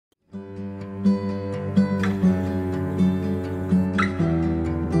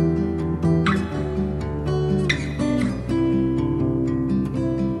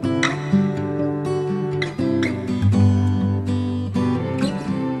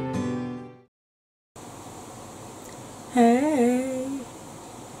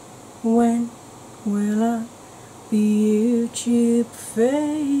YouTube famous?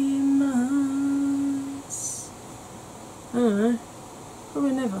 I don't know,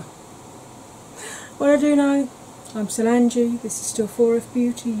 probably never. What I do know, I'm still Angie, this is still 4F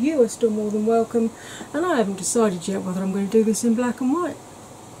Beauty, you are still more than welcome, and I haven't decided yet whether I'm going to do this in black and white.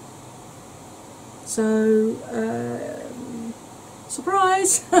 So,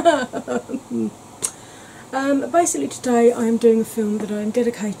 surprise! Basically today I am doing a film that I am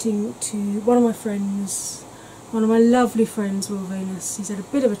dedicating to one of my friends, one of my lovely friends, Will Venus. He's had a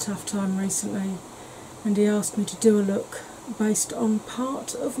bit of a tough time recently and he asked me to do a look based on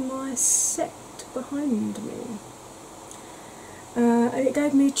part of my set behind me. And it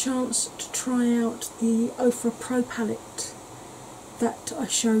gave me a chance to try out the Ofra Pro palette that I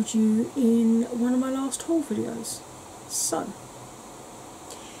showed you in one of my last haul videos. So,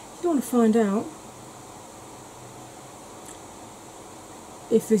 if you want to find out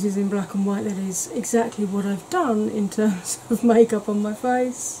if this is in black and white, that is exactly what I've done in terms of makeup on my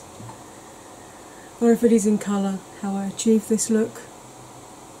face, or if it is in colour, how I achieve this look,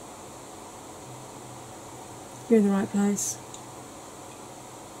 you're in the right place.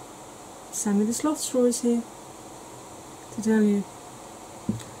 Sammy the Sloth Straw is here to tell you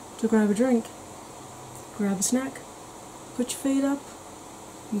to grab a drink, grab a snack, put your feet up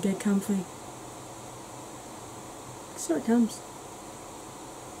and get comfy. So it comes.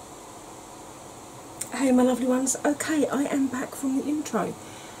 Hey my lovely ones, okay, I am back from the intro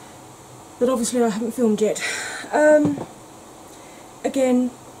that obviously I haven't filmed yet.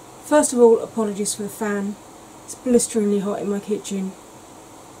 Again, first of all, apologies for the fan. It's blisteringly hot in my kitchen,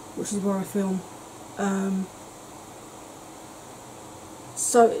 which is where I film.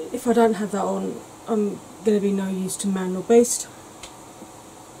 So if I don't have that on, I'm going to be no use to man or beast.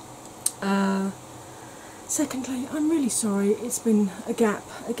 Secondly, I'm really sorry, it's been a gap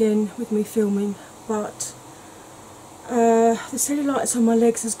again with me filming, but the cellulitis on my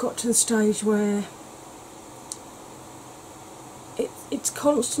legs has got to the stage where it's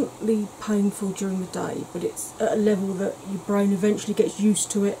constantly painful during the day, but it's at a level that your brain eventually gets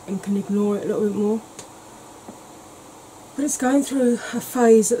used to it and can ignore it a little bit more. But it's going through a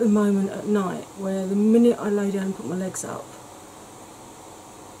phase at the moment at night where the minute I lay down and put my legs up,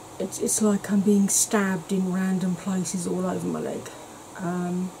 it's like I'm being stabbed in random places all over my leg.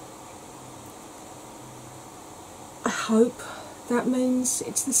 I hope that means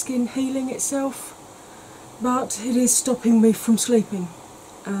it's the skin healing itself, but it is stopping me from sleeping.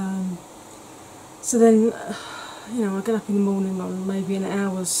 So then, you know, I get up in the morning on maybe an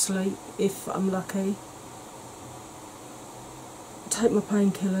hour's sleep if I'm lucky. Take my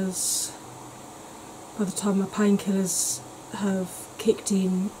painkillers. By the time my painkillers have kicked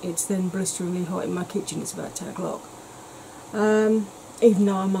in, it's then blisteringly hot in my kitchen. It's about 10 o'clock. Even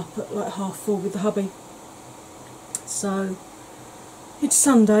though I'm up at like 4:30 with the hubby. So it's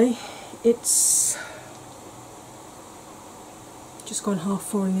Sunday. It's just gone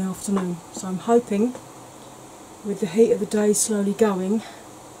 4:30 in the afternoon. So I'm hoping, with the heat of the day slowly going,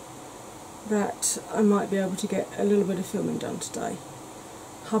 that I might be able to get a little bit of filming done today.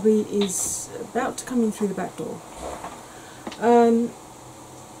 Hubby is about to come in through the back door.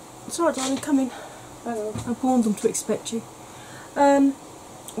 It's alright darling, come in. I've warned them to expect you.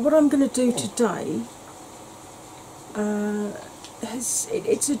 What I'm going to do today,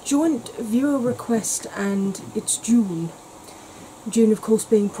 it's a joint viewer request and it's June. June of course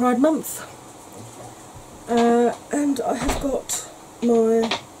being Pride Month. And I have got my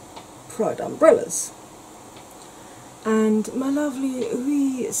Pride umbrellas, and my lovely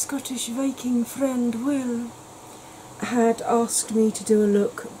wee Scottish Viking friend Will had asked me to do a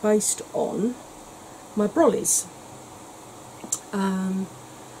look based on my brollies, and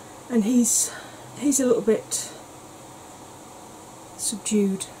he's a little bit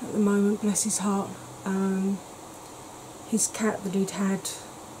subdued at the moment, bless his heart. His cat that he'd had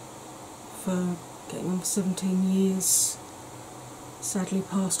for getting on for 17 years sadly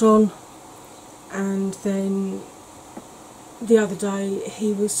passed on, and then the other day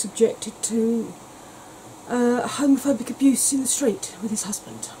he was subjected to homophobic abuse in the street with his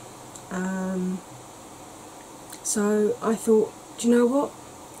husband. So I thought, do you know what?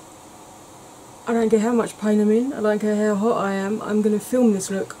 I don't care how much pain I'm in, I don't care how hot I am, I'm going to film this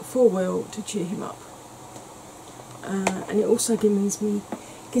look for Will to cheer him up. And it also gives me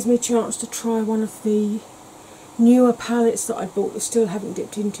a chance to try one of the newer palettes that I bought that still haven't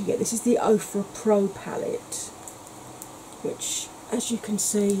dipped into yet. This is the Ofra Pro palette, which, as you can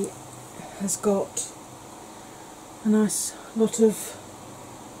see, has got a nice lot of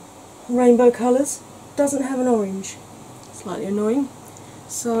rainbow colours. Doesn't have an orange, slightly annoying.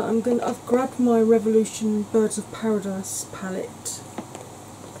 So I've grabbed my Revolution Birds of Paradise palette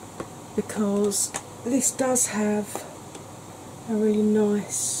because this does have a really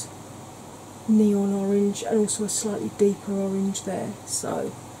nice neon orange and also a slightly deeper orange there,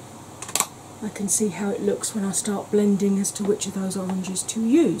 so I can see how it looks when I start blending as to which of those oranges to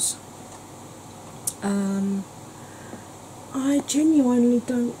use. I genuinely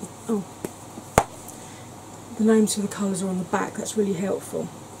don't... oh, the names for the colours are on the back, that's really helpful.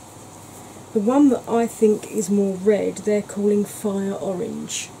 The one that I think is more red, they're calling Fire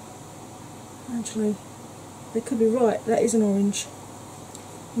Orange. Actually, they could be right, that is an orange.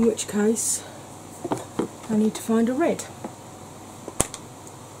 In which case, I need to find a red.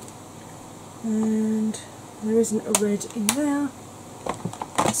 And there isn't a red in there.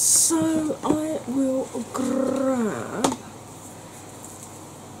 So I will grab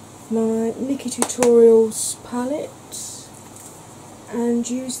my Nikki Tutorials palette and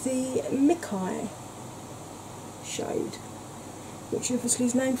use the Mikai shade, which obviously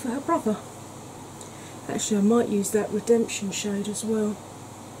is named for her brother. Actually, I might use that Redemption shade as well,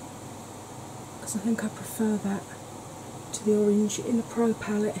 because I think I prefer that to the orange in the Pro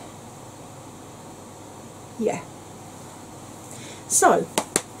palette. Yeah. So,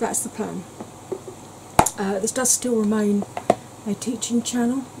 that's the plan. This does still remain a teaching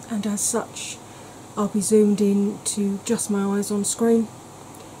channel, and as such I'll be zoomed in to just my eyes on screen.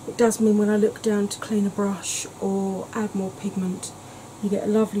 It does mean when I look down to clean a brush or add more pigment, you get a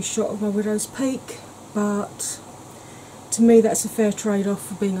lovely shot of my widow's peak, but to me that's a fair trade-off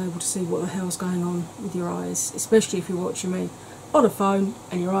for being able to see what the hell's going on with your eyes, especially if you're watching me on a phone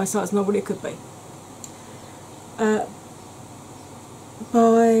and your eyesight's not what it could be.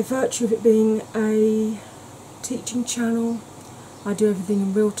 By virtue of it being a teaching channel, I do everything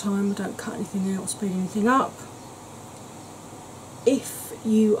in real time, I don't cut anything out, speed anything up. If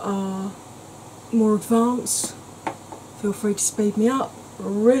you are more advanced, feel free to speed me up,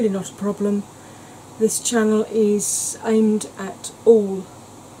 really not a problem. This channel is aimed at all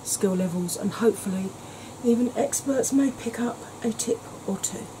skill levels, and hopefully even experts may pick up a tip or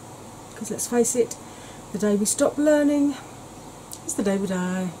two. Because let's face it, the day we stop learning is the day we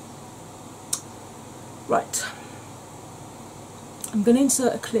die. Right. I'm going to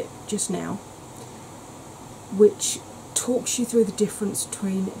insert a clip just now which talks you through the difference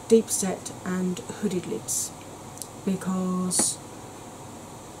between deep set and hooded lids, because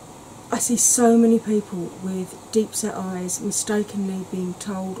I see so many people with deep set eyes mistakenly being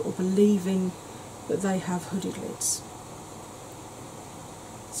told or believing that they have hooded lids.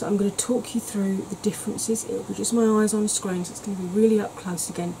 So I'm going to talk you through the differences. It'll be just my eyes on screen, so it's going to be really up close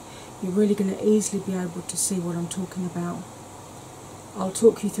again. You're really going to easily be able to see what I'm talking about. I'll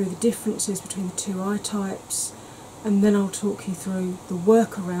talk you through the differences between the two eye types, and then I'll talk you through the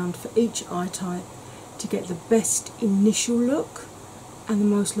workaround for each eye type to get the best initial look and the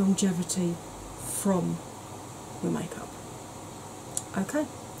most longevity from your makeup. Okay,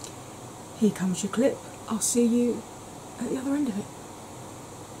 here comes your clip. I'll see you at the other end of it.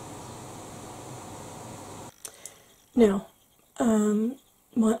 Now,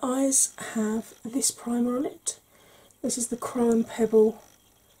 my eyes have this primer on it. This is the Chrome Pebble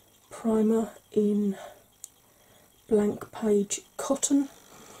primer in Blank Page Cotton.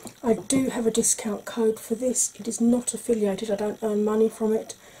 I do have a discount code for this. It is not affiliated, I don't earn money from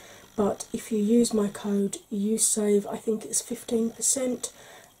it, but if you use my code you save, I think it's 15%,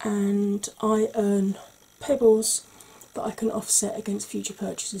 and I earn pebbles that I can offset against future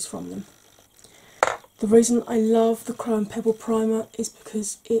purchases from them. The reason I love the Chrome Pebble primer is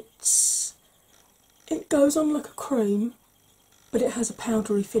because it goes on like a cream, but it has a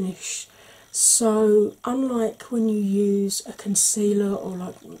powdery finish. So unlike when you use a concealer or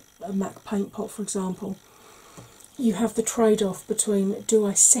like a MAC paint pot for example, you have the trade-off between, do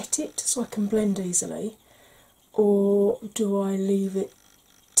I set it so I can blend easily, or do I leave it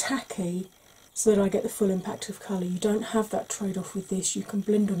tacky so that I get the full impact of colour? You don't have that trade-off with this. You can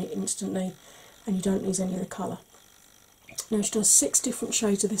blend on it instantly and you don't lose any of the colour. Now she does 6 different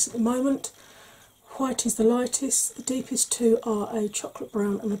shades of this at the moment. White is the lightest, the deepest two are a chocolate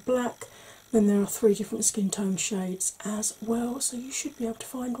brown and a black, then there are 3 different skin tone shades as well, so you should be able to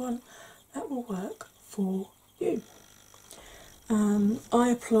find one that will work for you. I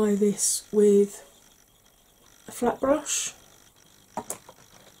apply this with a flat brush,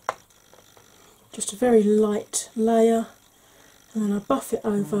 just a very light layer, and then I buff it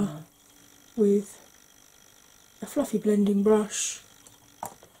over with a fluffy blending brush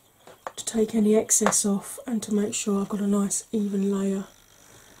to take any excess off and to make sure I've got a nice even layer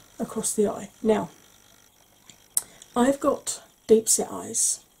across the eye. Now, I've got deep set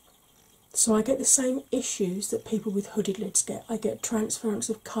eyes. So I get the same issues that people with hooded lids get. I get transference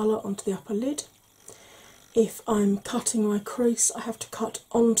of colour onto the upper lid. If I'm cutting my crease, I have to cut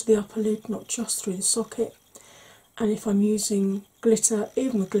onto the upper lid, not just through the socket. And if I'm using glitter,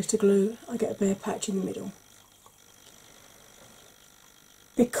 even with glitter glue, I get a bare patch in the middle.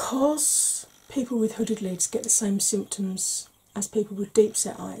 Because people with hooded lids get the same symptoms as people with deep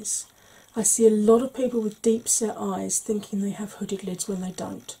set eyes, I see a lot of people with deep set eyes thinking they have hooded lids when they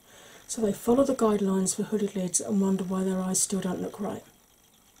don't. So they follow the guidelines for hooded lids and wonder why their eyes still don't look right.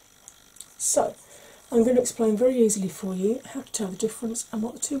 So, I'm going to explain very easily for you how to tell the difference and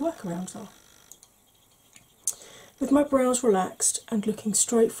what the two workarounds are. With my brows relaxed and looking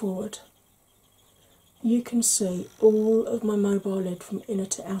straight forward, you can see all of my mobile lid from inner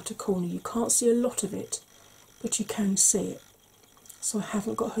to outer corner. You can't see a lot of it, but you can see it. So I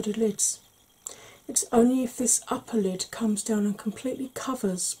haven't got hooded lids. It's only if this upper lid comes down and completely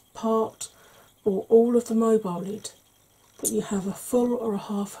covers part or all of the mobile lid that you have a full or a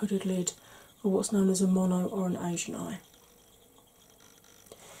half hooded lid, or what's known as a mono or an Asian eye.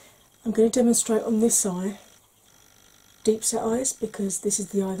 I'm going to demonstrate on this eye deep set eyes because this is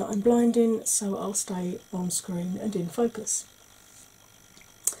the eye that I'm blind in, so I'll stay on screen and in focus.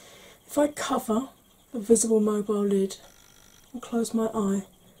 If I cover the visible mobile lid and close my eye,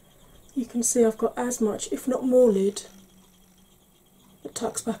 you can see I've got as much, if not more, lid that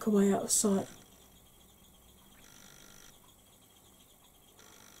tucks back away out of sight.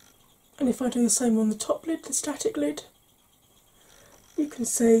 And if I do the same on the top lid, the static lid, you can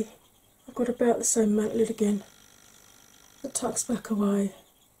see I've got about the same amount of lid again that tucks back away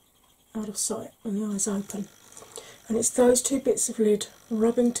out of sight when the eye's open. And it's those two bits of lid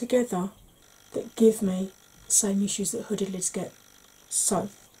rubbing together that give me the same issues that hooded lids get. So,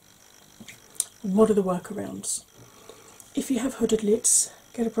 what are the workarounds? If you have hooded lids,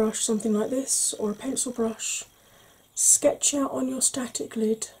 get a brush, something like this, or a pencil brush, sketch out on your static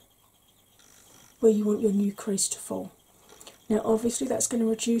lid where you want your new crease to fall. Now obviously that's going to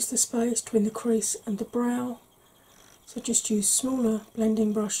reduce the space between the crease and the brow, so just use smaller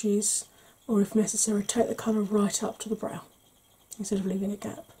blending brushes, or if necessary take the colour right up to the brow instead of leaving a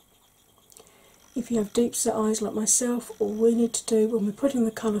gap. If you have deep set eyes like myself, all we need to do when we're putting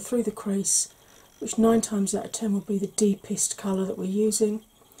the colour through the crease, which 9 times out of 10 will be the deepest colour that we're using,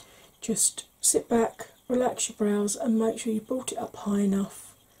 just sit back, relax your brows and make sure you brought it up high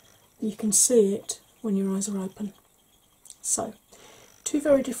enough that you can see it when your eyes are open. So, two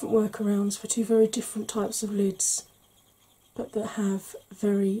very different workarounds for two very different types of lids, but that have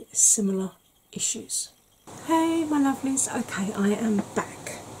very similar issues. Hey my lovelies, okay, I am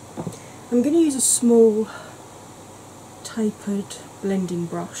back. I'm going to use a small tapered blending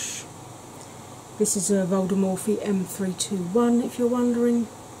brush. This is a Voldemorphy M321 if you're wondering.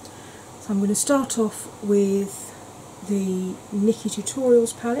 So I'm going to start off with the Nikki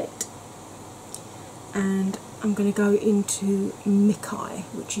Tutorials palette, and I'm going to go into Mickey,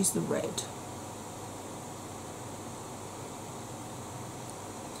 which is the red.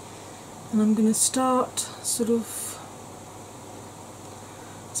 And I'm going to start sort of,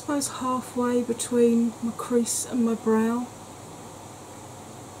 I suppose, halfway between my crease and my brow,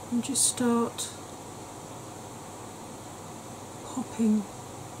 and just start popping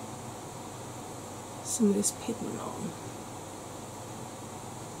some of this pigment on.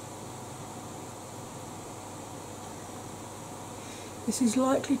 This is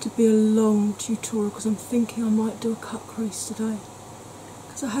likely to be a long tutorial because I'm thinking I might do a cut crease today,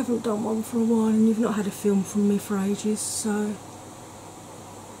 because I haven't done one for a while and you've not had a film from me for ages, so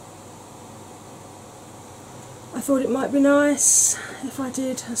I thought it might be nice if I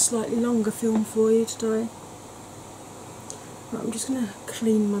did a slightly longer film for you today. Right, I'm just going to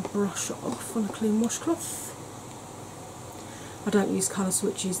clean my brush off on a clean washcloth. I don't use colour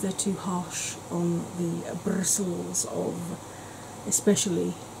switches, they're too harsh on the bristles of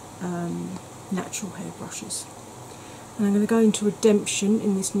especially natural hair brushes. And I'm going to go into Redemption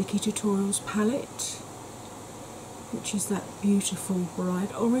in this Nikki Tutorials palette, which is that beautiful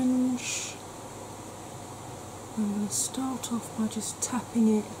bright orange. I'm going to start off by just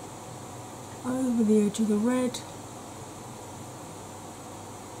tapping it over the edge of the red.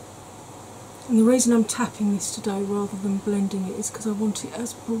 And the reason I'm tapping this today rather than blending it is because I want it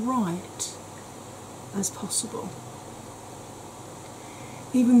as bright as possible.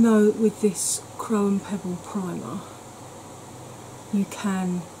 Even though with this Crow and Pebble primer you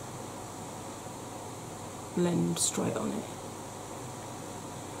can blend straight on it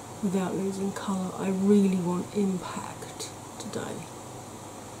without losing colour, I really want impact today.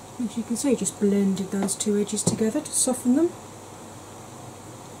 As you can see, just blended those two edges together to soften them.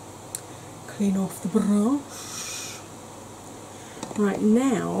 clean off the brush. Right,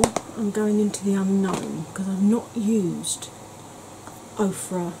 now I'm going into the unknown because I've not used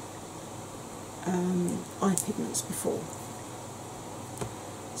Ofra eye pigments before.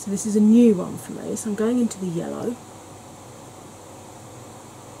 So this is a new one for me, so I'm going into the yellow.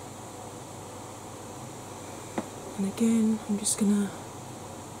 And again, I'm just going to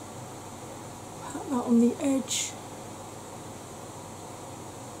pat that on the edge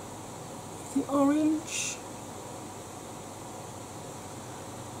of the orange.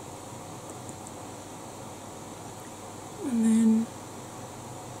 And then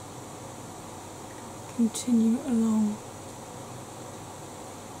continue it along.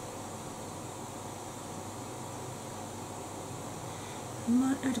 I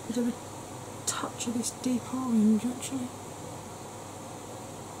might add a bit of a touch of this deep orange actually,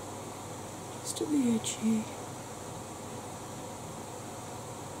 just at the edge here.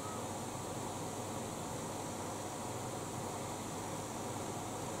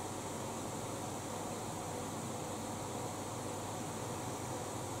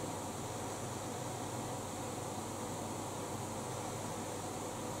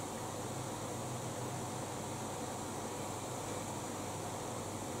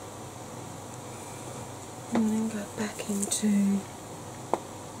 And then go back into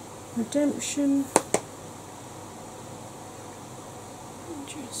Redemption and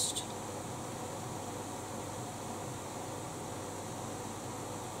just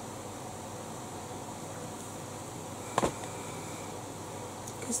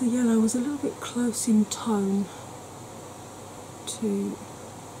because the yellow was a little bit close in tone to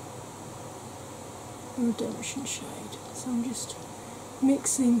the Redemption shade, so I'm just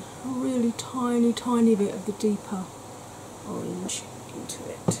mixing a really tiny bit of the deeper orange into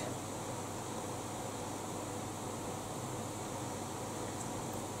it.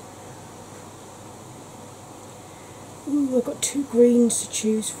 Ooh, I've got two greens to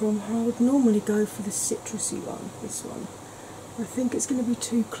choose from. I would normally go for the citrusy one, this one. I think it's going to be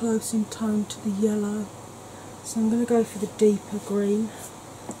too close in tone to the yellow, so I'm going to go for the deeper green.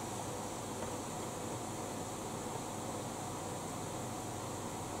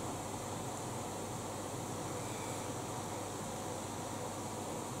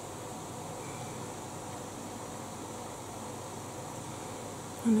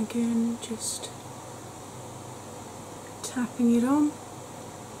 And again, just tapping it on.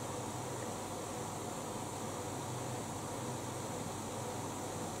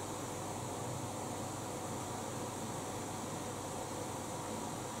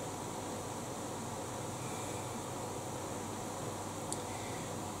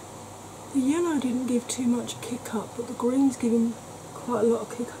 The yellow didn't give too much kick up, but the green's giving quite a lot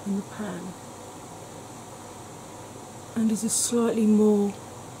of kick up in the pan, and is a slightly more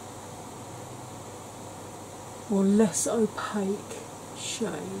or less opaque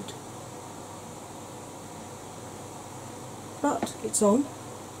shade, but it's on.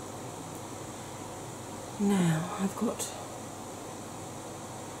 Now I've got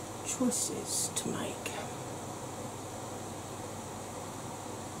choices to make.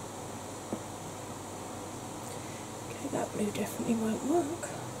 Okay, that blue definitely won't work.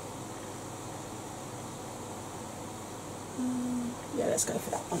 Yeah, let's go for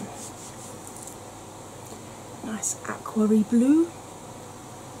that one. Nice aquary blue.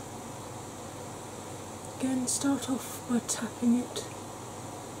 Again, start off by tapping it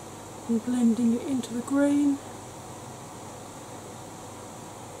and blending it into the green.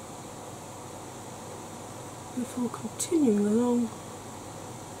 Before continuing along.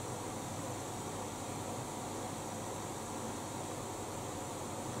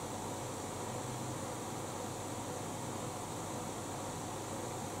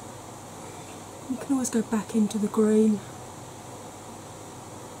 You can always go back into the green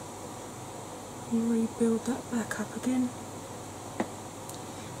and rebuild that back up again.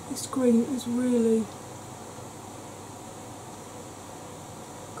 This green is really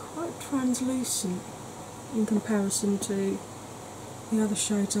quite translucent in comparison to the other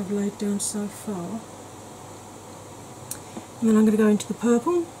shades I've laid down so far. And then I'm going to go into the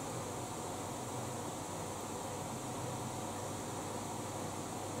purple.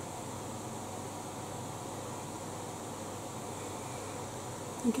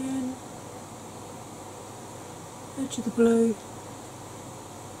 Again, edge of the blue.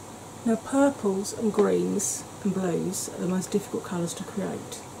 Now purples and greens and blues are the most difficult colours to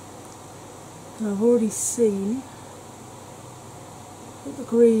create. And I've already seen that the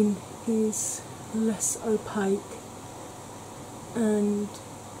green is less opaque and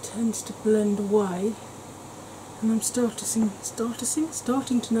tends to blend away, And I'm starting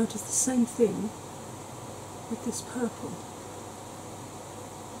to notice the same thing with this purple.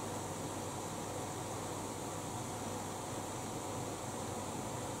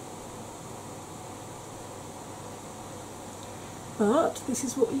 But this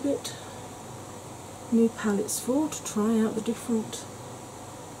is what you get new palettes for, to try out the different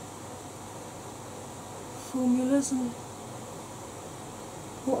formulas and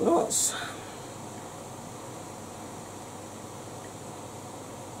whatnots.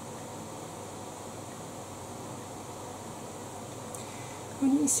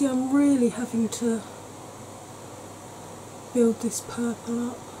 And you see I'm really having to build this purple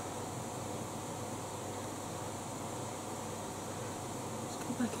up. Let's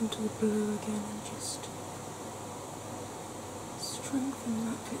go back into the blue again and just strengthen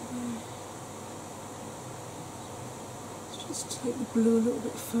that bit there. Let's just take the blue a little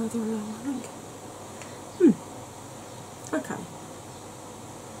bit further along, I think. Okay.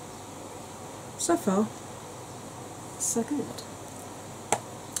 So far, so good.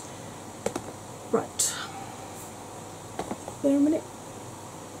 Right. There a minute.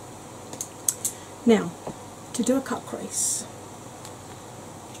 Now, to do a cut crease,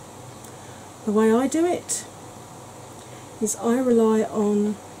 the way I do it is I rely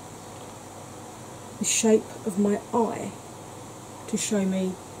on the shape of my eye to show me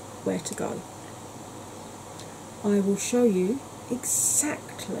where to go. I will show you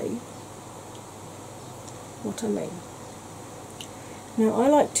exactly what I mean. Now, I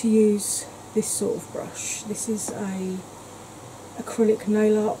like to use this sort of brush. This is a acrylic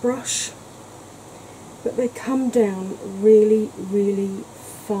nail art brush, but they come down really, really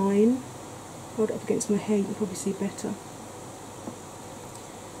fine. Hold it up against my hair, you can probably see better.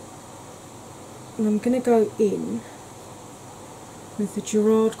 And I'm going to go in with the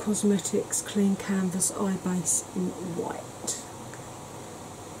Gerard Cosmetics Clean Canvas Eye Base in white.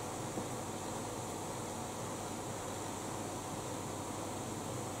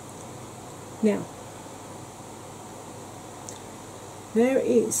 Now, there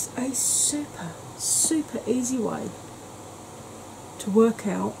is a super, super easy way to work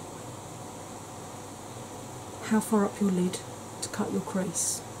out how far up your lid to cut your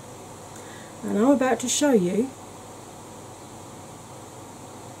crease. And I'm about to show you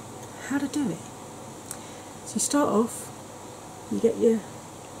how to do it. So you start off, you get your,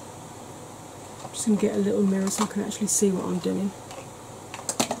 I'm just going to get a little mirror so I can actually see what I'm doing.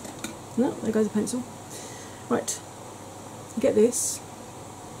 No, there goes the pencil. Right, you get this,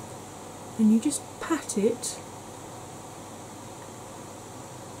 and you just pat it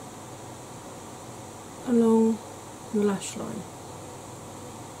along your lash line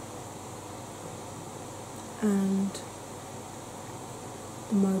and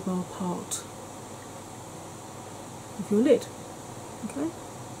the mobile part of your lid. Okay?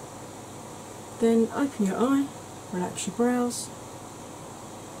 Then open your eye, relax your brows,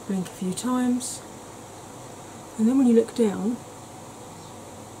 blink a few times, and then when you look down,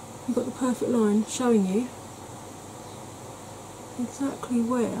 you've got the perfect line showing you exactly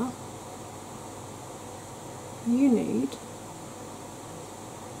where you need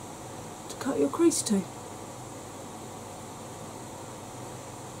to cut your crease to.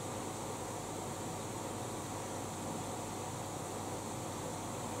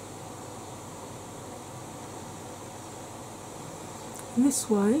 And this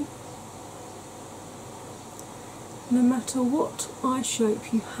way, no matter what eye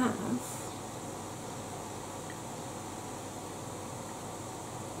shape you have,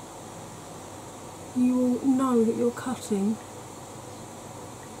 you will know that you're cutting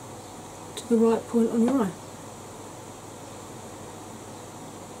to the right point on your eye.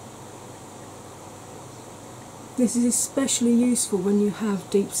 This is especially useful when you have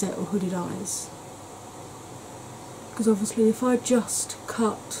deep set or hooded eyes, because obviously if I just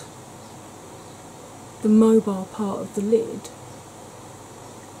cut the mobile part of the lid,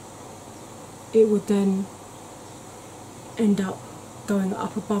 it would then end up going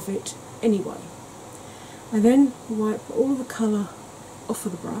up above it anyway. I then wipe all the colour off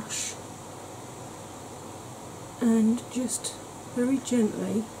of the brush and just very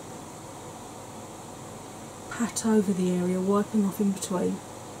gently pat over the area, wiping off in between.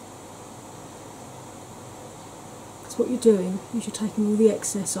 Because what you're doing is you're taking all the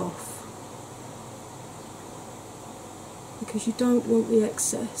excess off, because you don't want the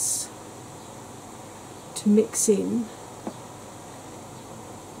excess to mix in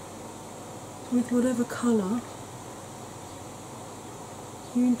with whatever colour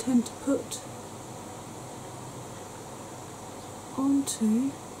you intend to put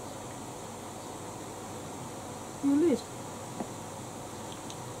onto your lid.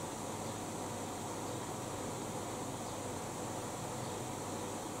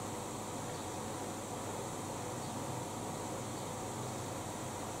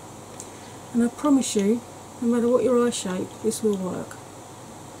 And I promise you, no matter what your eye shape, this will work.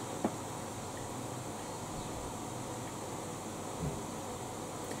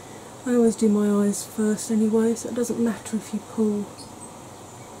 I always do my eyes first anyway, so it doesn't matter if you pull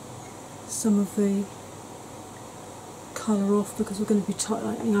some of the colour off, because we're going to be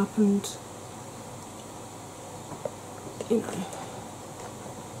tightening up and, you know,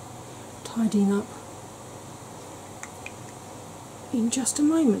 tidying up in just a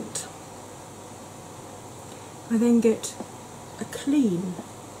moment. I then get a clean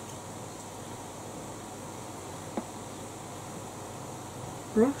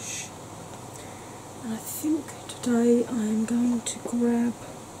brush, and I think today I am going to grab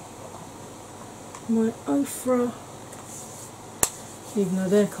my Ofra, even though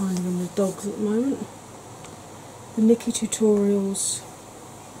they're kind of in the dogs at the moment, the Nikki Tutorials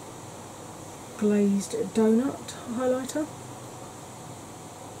Glazed Donut highlighter.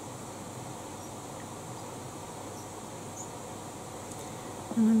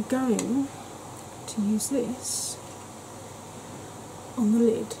 And I'm going to use this on the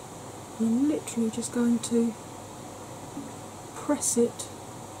lid, and I'm literally just going to press it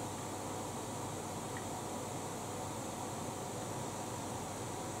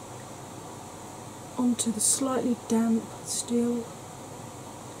onto the slightly damp steel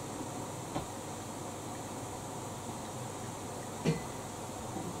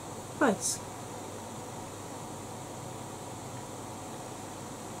base.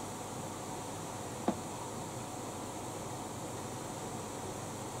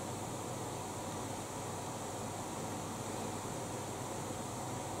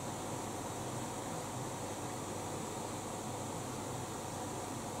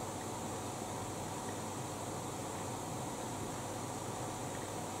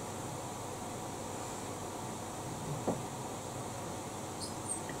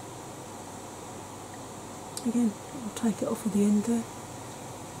 Again, I'll take it off at the end there.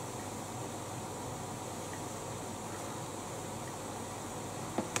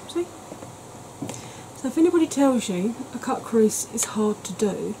 See? So if anybody tells you a cut crease is hard to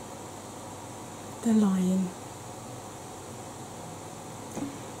do, they're lying.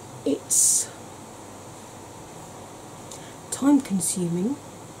 It's time consuming,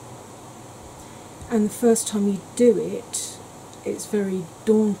 and the first time you do it, it's very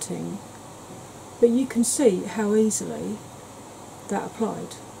daunting. But you can see how easily that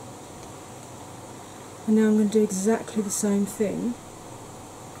applied. And now I'm going to do exactly the same thing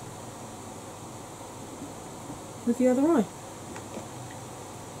with the other eye.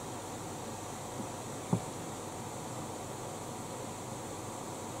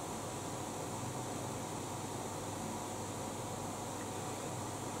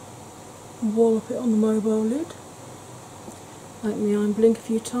 Wallop it on the mobile lid. Open the eye and blink a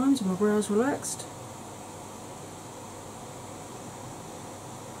few times, and my brows relaxed.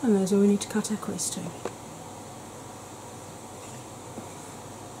 And there's where we need to cut our crease to.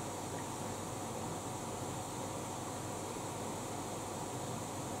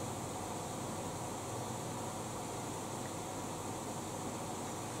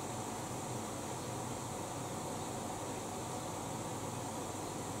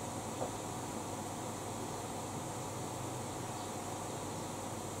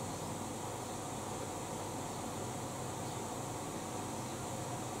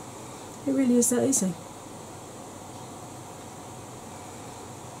 It really is that easy.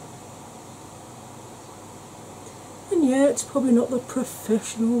 And yeah, it's probably not the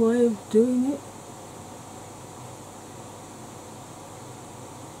professional way of doing it.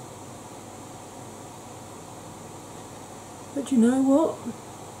 But you know what?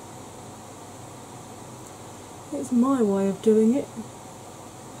 It's my way of doing it.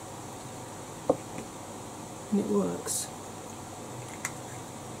 And it works.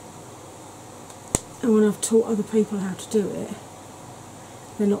 And when I've taught other people how to do it,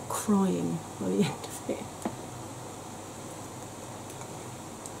 they're not crying by the end of it.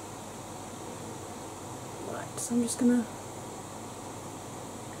 Right, so I'm just going to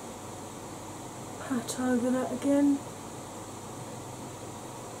pat over that again.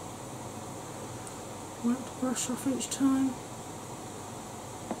 Wipe the brush off each time.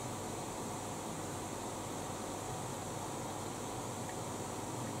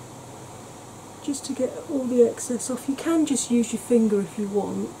 Just to get all the excess off. You can just use your finger if you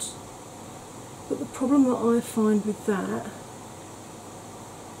want, but the problem that I find with that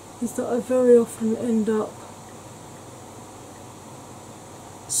is that I very often end up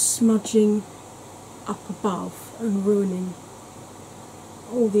smudging up above and ruining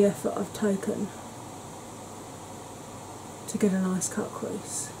all the effort I've taken to get a nice cut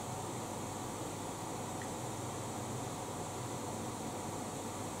crease.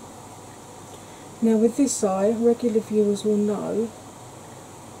 Now with this eye, regular viewers will know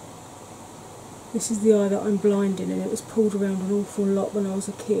this is the eye that I'm blind in, and it was pulled around an awful lot when I was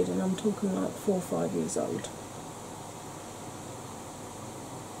a kid, and I'm talking like 4 or 5 years old.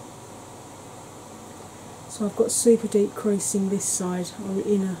 So I've got super deep creasing this side on the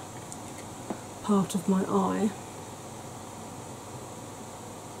inner part of my eye.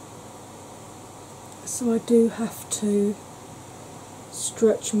 So I do have to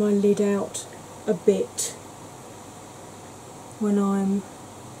stretch my lid out a bit when I'm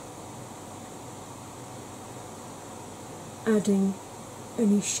adding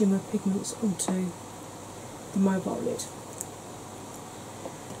any shimmer pigments onto the mobile lid.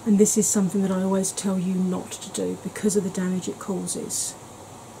 And this is something that I always tell you not to do because of the damage it causes.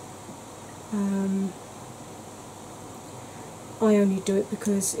 I only do it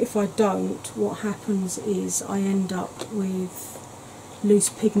because if I don't, what happens is I end up with loose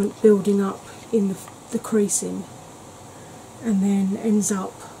pigment building up in the creasing, and then ends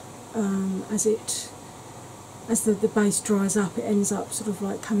up as the base dries up, it ends up sort of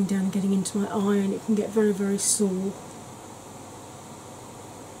like coming down and getting into my eye, and it can get very, very sore.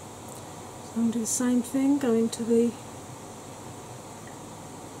 So I'm going to do the same thing, go into the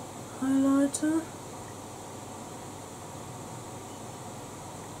highlighter.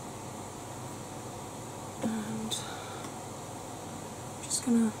 And I'm just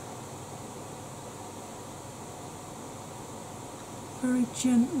going to very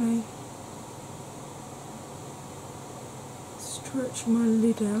gently stretch my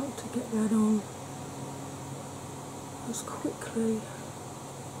lid out to get that on as quickly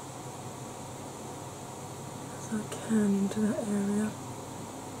as I can into that area,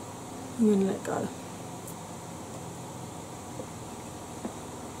 and then let go.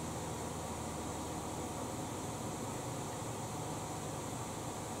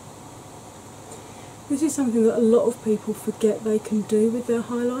 This is something that a lot of people forget they can do with their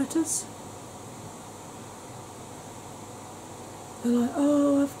highlighters. They're like,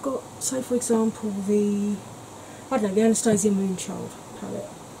 oh, I've got, say for example, the Anastasia Moonchild palette.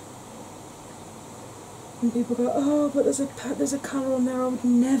 And people go, oh, but there's a colour on there I would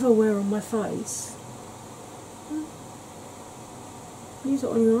never wear on my face. Use it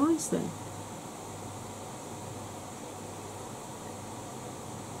on your eyes then.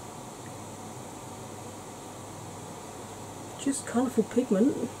 Just colourful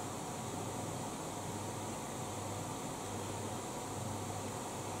pigment.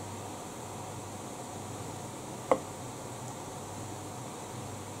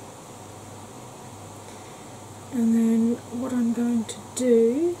 And then what I'm going to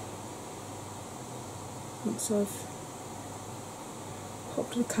do, once I've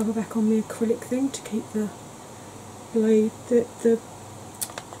popped the cover back on the acrylic thing to keep the blade, the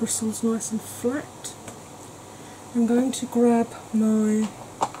bristles nice and flat, I'm going to grab my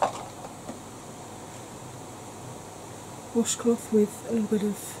washcloth with a little bit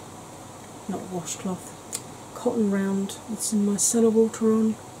of, not washcloth, cotton round with some micellar water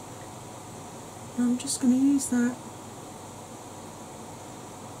on. I'm just going to use that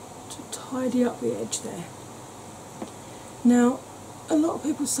to tidy up the edge there. Now, a lot of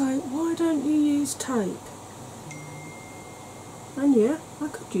people say, why don't you use tape? And yeah, I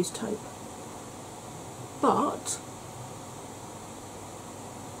could use tape. But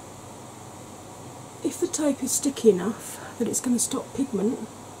if the tape is sticky enough that it's going to stop pigment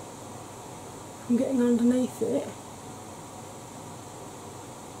from getting underneath it,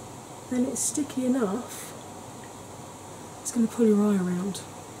 then it's sticky enough, it's going to pull your eye around,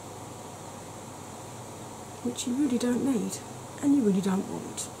 which you really don't need and you really don't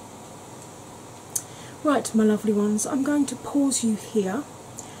want. Right, my lovely ones, I'm going to pause you here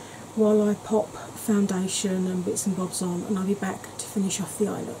while I pop foundation and bits and bobs on, and I'll be back to finish off the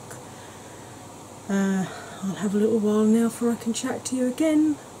eye look. I'll have a little while now before I can chat to you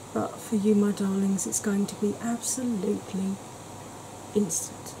again, but for you, my darlings, it's going to be absolutely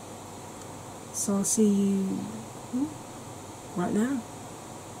instant. So I'll see you right now.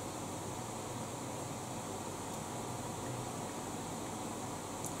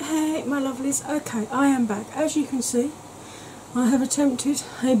 Hey my lovelies, okay, I am back. As you can see, I have attempted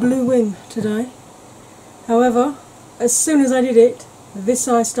a blue wing today. However, as soon as I did it, this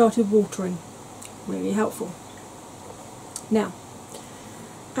eye started watering. Really helpful. Now,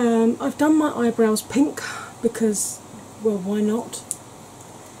 I've done my eyebrows pink because, well, why not?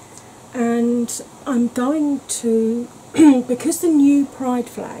 And I'm going to, because the new Pride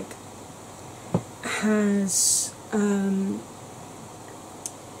flag has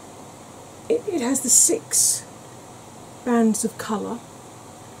it has the 6 bands of colour,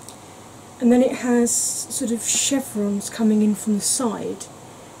 and then it has sort of chevrons coming in from the side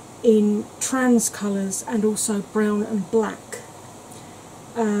in trans colours and also brown and black,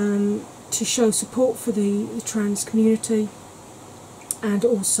 to show support for the trans community and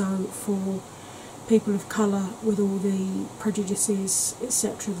also for people of colour with all the prejudices,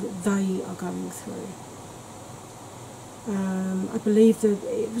 etc., that they are going through. I believe that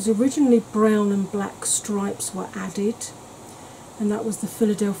it was originally brown and black stripes were added, and that was the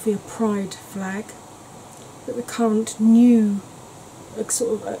Philadelphia Pride flag. But the current new,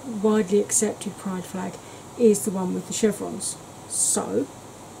 sort of widely accepted Pride flag is the one with the chevrons. So,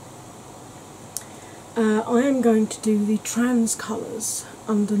 I am going to do the trans colours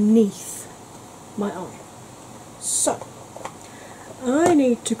underneath my eye. So, I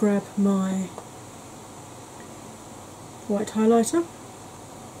need to grab my white highlighter,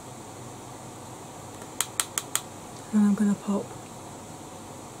 and I'm going to pop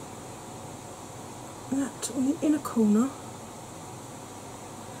that on the inner corner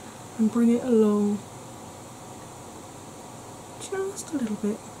and bring it along just a little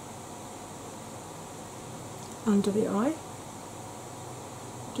bit under the eye.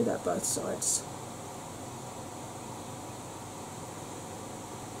 Do that both sides.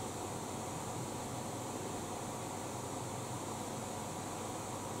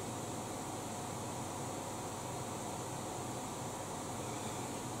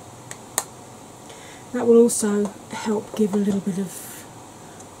 That will also help give a little bit of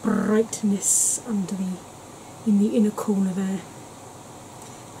brightness in the inner corner there.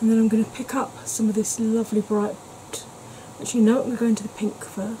 And then I'm going to pick up some of this lovely bright. Actually, no, I'm going to go into the pink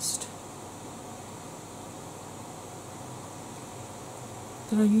first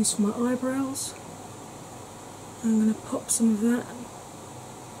that I use for my eyebrows. I'm going to pop some of that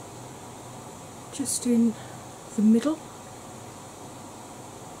just in the middle.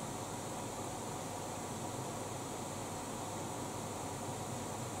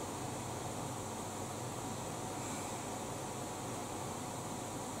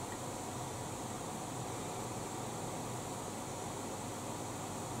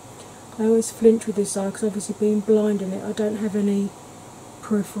 I always flinch with this eye because obviously being blind in it, I don't have any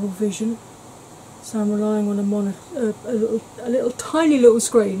peripheral vision, so I'm relying on a little tiny little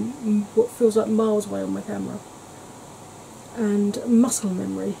screen, what feels like miles away on my camera, and muscle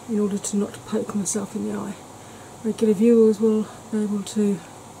memory in order to not poke myself in the eye. Regular viewers will be able to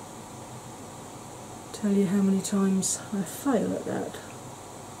tell you how many times I fail at that.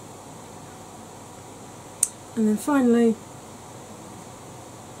 And then finally,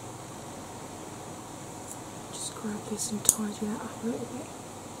 grab this and tidy that up a little bit.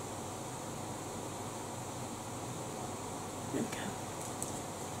 There we go.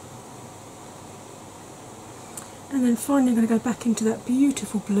 And then finally I'm going to go back into that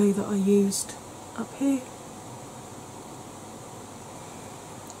beautiful blue that I used up here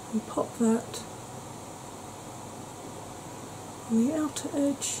and pop that on the outer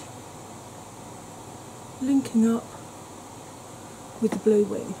edge, linking up with the blue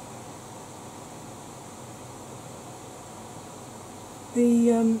wing.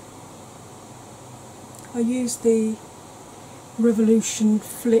 I used the Revolution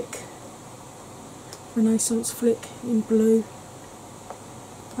Flick, Renaissance Flick in blue.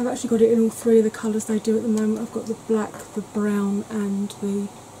 I've actually got it in all 3 of the colours they do at the moment. I've got the black, the brown and the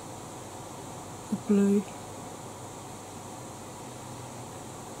blue.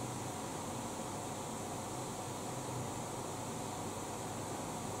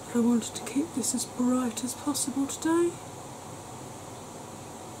 But I wanted to keep this as bright as possible today.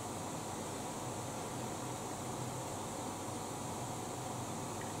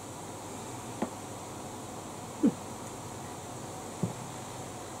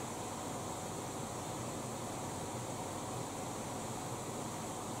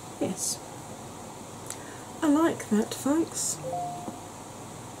 Yes, I like that, folks.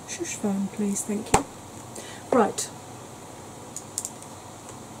 Shush phone, please, thank you. Right,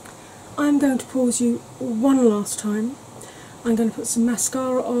 I'm going to pause you one last time. I'm going to put some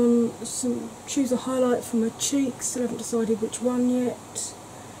mascara on, choose a highlight for my cheeks, I haven't decided which one yet,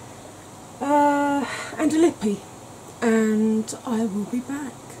 and a lippy, and I will be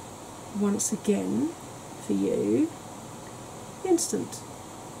back once again for you instant.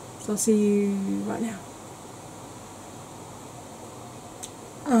 So I'll see you right now.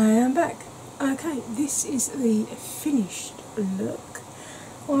 I am back. Okay, this is the finished look.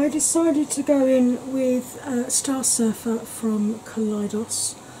 I decided to go in with Star Surfer from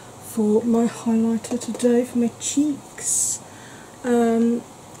Kaleidos for my highlighter today for my cheeks. The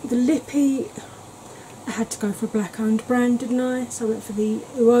lippy, I had to go for a black owned brand, didn't I? So I went for the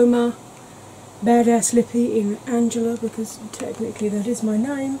Uoma Badass Lippy in Angela, because technically that is my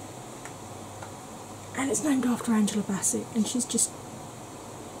name. And it's named after Angela Bassett, and she's just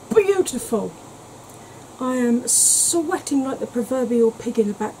beautiful. I am sweating like the proverbial pig in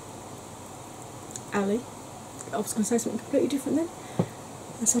the back alley. I was going to say something completely different then.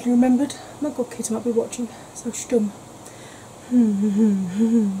 I suddenly remembered my godkids might be watching, so stum.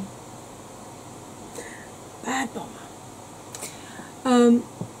 Bad bomber.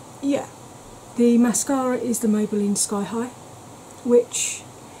 Yeah, the mascara is the Maybelline Sky High, which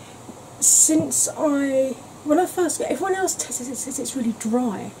when I first get, everyone else tests it, says it's really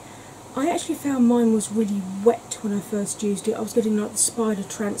dry. I actually found mine was really wet when I first used it. I was getting like the spider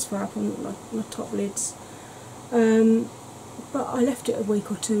transfer up on my top lids. But I left it a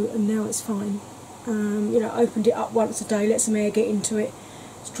week or two and now it's fine. Opened it up once a day, let some air get into it,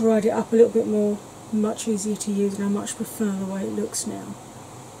 it's dried it up a little bit more, much easier to use, and I much prefer the way it looks now.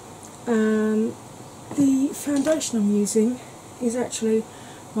 The foundation I'm using is actually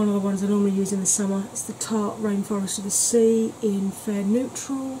one of the ones I normally use in the summer. It's the Tarte Rainforest of the Sea in Fair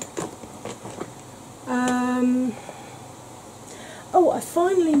Neutral. I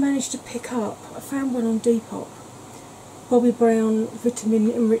finally managed to pick up, I found one on Depop, Bobbi Brown Vitamin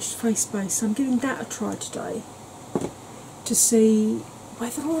Enriched Face Base. So I'm giving that a try today to see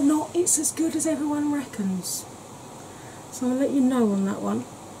whether or not it's as good as everyone reckons. So I'll let you know on that one.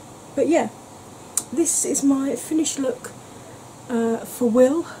 But yeah, this is my finished look for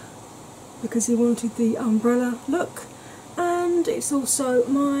Will, because he wanted the umbrella look, and it's also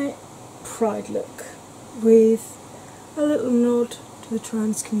my Pride look with a little nod to the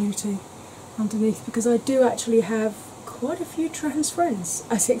trans community underneath, because I do actually have quite a few trans friends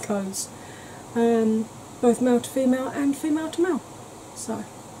as it goes, both male to female and female to male. So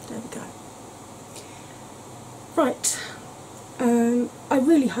there we go. Right, I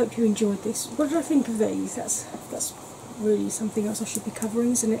really hope you enjoyed this. What did I think of these? That's really something else I should be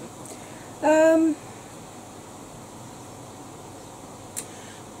covering, isn't it?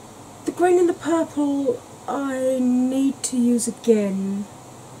 The green and the purple I need to use again,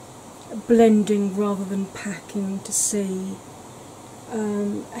 blending rather than packing, to see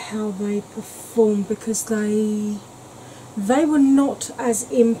how they perform, because they were not as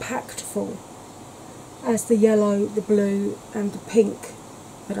impactful as the yellow, the blue and the pink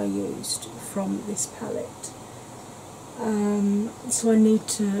that I used from this palette. So I need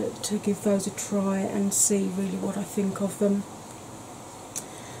to give those a try and see really what I think of them.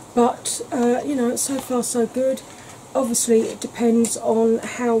 But so far so good. Obviously it depends on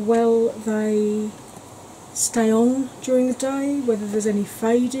how well they stay on during the day, whether there's any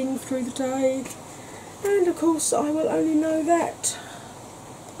fading through the day, and of course I will only know that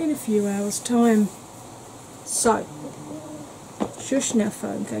in a few hours' time. So, shush now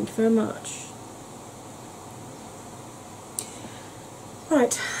phone, thank you very much.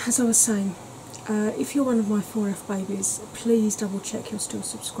 Right, as I was saying, if you're one of my 4F babies, please double check you're still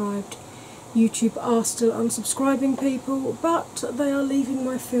subscribed. YouTube are still unsubscribing people, but they are leaving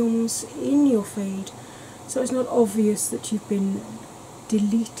my films in your feed, so it's not obvious that you've been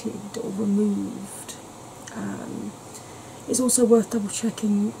deleted or removed. It's also worth double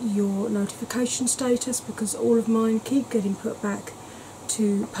checking your notification status, because all of mine keep getting put back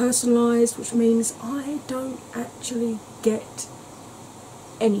to personalised, which means I don't actually get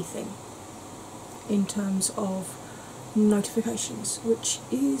anything in terms of notifications, which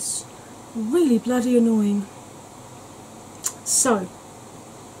is really bloody annoying. So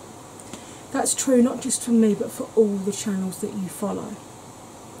that's true not just for me, but for all the channels that you follow.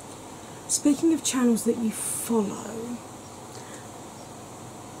 Speaking of channels that you follow,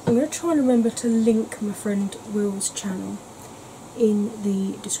 I'm going to try and remember to link my friend Will's channel in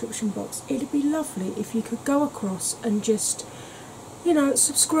the description box. It'd be lovely if you could go across and just,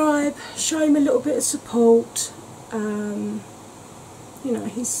 subscribe, show him a little bit of support.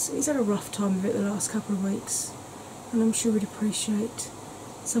 He's had a rough time of it the last couple of weeks, and I'm sure he'd appreciate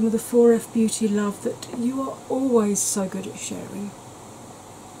some of the 4F beauty love that you are always so good at sharing.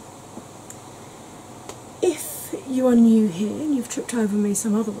 If you are new here and you've tripped over me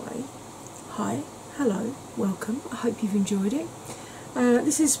some other way, hi, hello, welcome, I hope you've enjoyed it.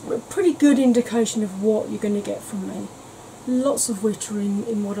 This is a pretty good indication of what you're going to get from me. Lots of wittering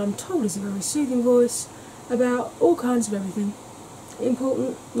in what I'm told is a very soothing voice about all kinds of everything.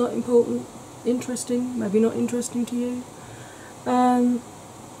 Important, not important, interesting, maybe not interesting to you.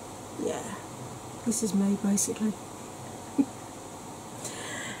 Yeah, this is me basically.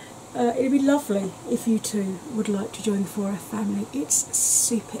 It'd be lovely if you too would like to join the 4F family. It's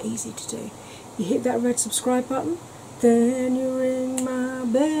super easy to do. You hit that red subscribe button, then you ring my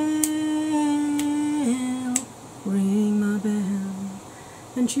bell,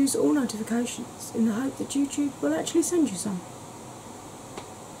 and choose all notifications in the hope that YouTube will actually send you some.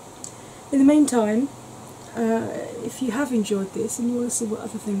 In the meantime, if you have enjoyed this and you want to see what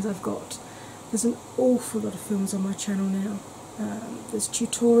other things I've got, there's an awful lot of films on my channel now. There's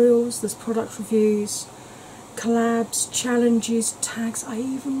tutorials, there's product reviews, collabs, challenges, tags. I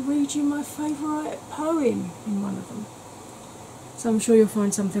even read you my favourite poem in one of them. So I'm sure you'll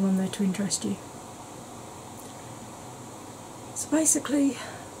find something on there to interest you. So basically,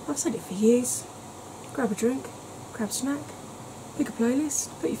 I've said it for years. Grab a drink, grab a snack, pick a playlist,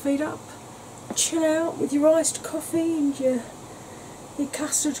 put your feet up, chill out with your iced coffee and your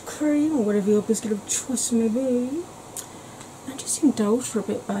custard cream or whatever your biscuit of choice may be, and just indulge for a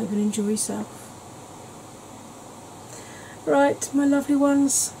bit, babe, and enjoy yourself. Right, my lovely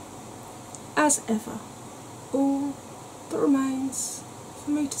ones, as ever, all that remains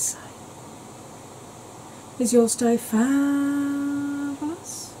for me to say is you'll stay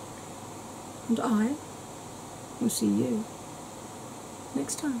fabulous, and I will see you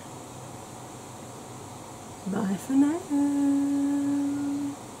next time. Bye for now.